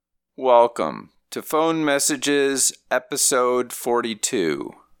Welcome to Phone Messages, Episode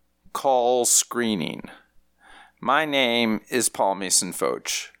 42, Call Screening. My name is Paul Mason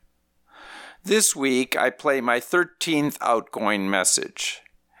Foch. This week I play my 13th outgoing message,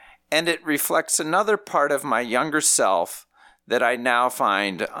 and it reflects another part of my younger self that I now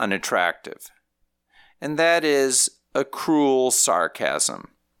find unattractive, and that is a cruel sarcasm.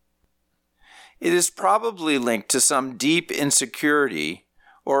 It is probably linked to some deep insecurity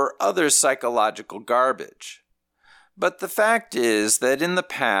or other psychological garbage. But the fact is that in the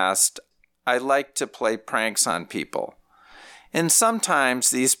past, I liked to play pranks on people, and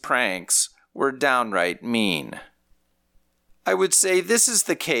sometimes these pranks were downright mean. I would say this is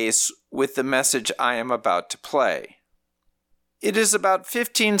the case with the message I am about to play. It is about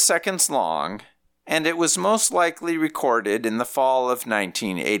 15 seconds long, and it was most likely recorded in the fall of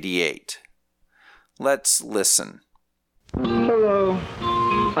 1988. Let's listen. Hello.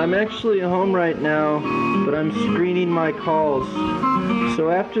 I'm actually home right now, but I'm screening my calls. So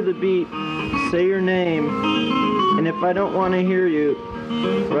after the beep, say your name, and if I don't want to hear you,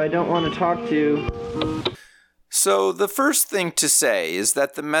 or I don't want to talk to you. So the first thing to say is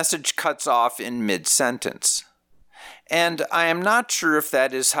that the message cuts off in mid-sentence. And I am not sure if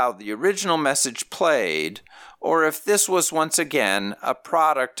that is how the original message played, or if this was once again a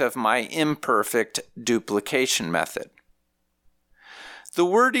product of my imperfect duplication method. The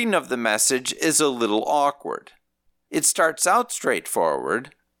wording of the message is a little awkward. It starts out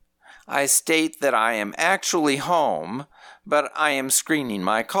straightforward. I state that I am actually home, but I am screening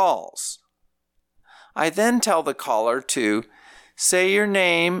my calls. I then tell the caller to say your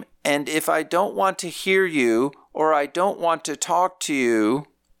name, and if I don't want to hear you or I don't want to talk to you,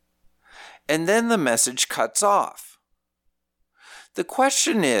 and then the message cuts off. The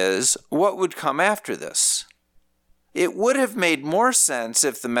question is, what would come after this? It would have made more sense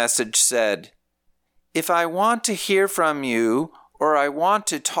if the message said, if I want to hear from you or I want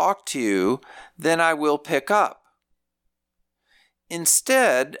to talk to you, then I will pick up.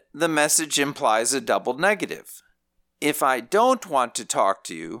 Instead, the message implies a double negative. If I don't want to talk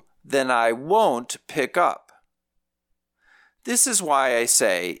to you, then I won't pick up. This is why I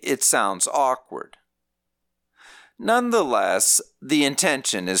say it sounds awkward. Nonetheless, the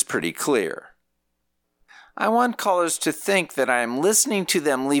intention is pretty clear. I want callers to think that I am listening to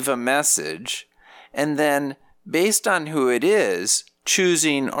them leave a message, and then, based on who it is,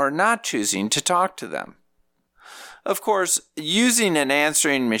 choosing or not choosing to talk to them. Of course, using an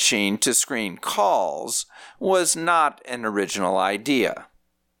answering machine to screen calls was not an original idea.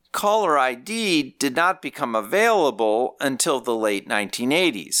 Caller ID did not become available until the late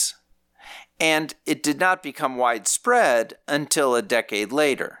 1980s, and it did not become widespread until a decade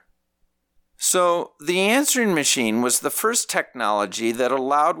later. So, the answering machine was the first technology that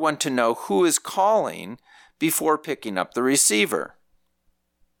allowed one to know who is calling before picking up the receiver.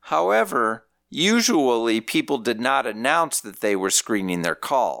 However, usually people did not announce that they were screening their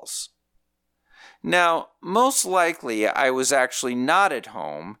calls. Now, most likely I was actually not at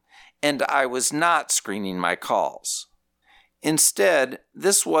home and I was not screening my calls. Instead,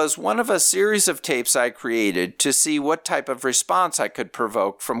 this was one of a series of tapes I created to see what type of response I could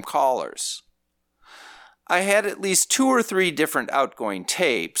provoke from callers. I had at least 2 or 3 different outgoing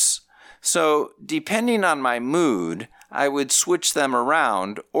tapes, so depending on my mood, I would switch them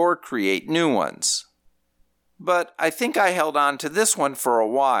around or create new ones. But I think I held on to this one for a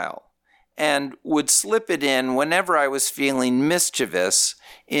while, and would slip it in whenever I was feeling mischievous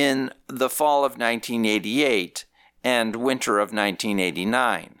in the fall of 1988 and winter of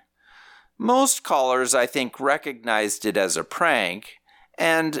 1989. Most callers, I think, recognized it as a prank,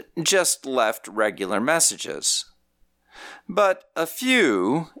 and just left regular messages. But a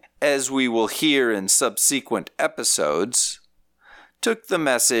few, as we will hear in subsequent episodes, took the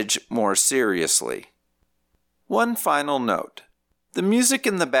message more seriously. One final note. The music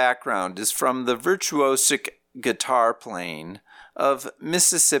in the background is from the virtuosic guitar playing of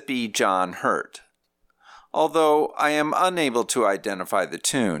Mississippi John Hurt, although I am unable to identify the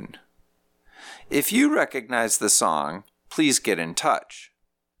tune. If you recognize the song, please get in touch.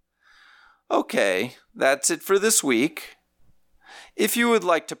 Okay, that's it for this week. If you would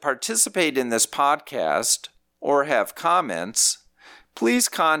like to participate in this podcast or have comments, please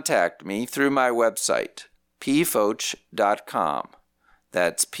contact me through my website, pfoch.com.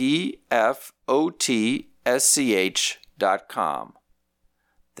 That's pfotsch.com.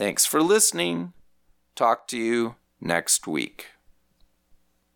 Thanks for listening. Talk to you next week.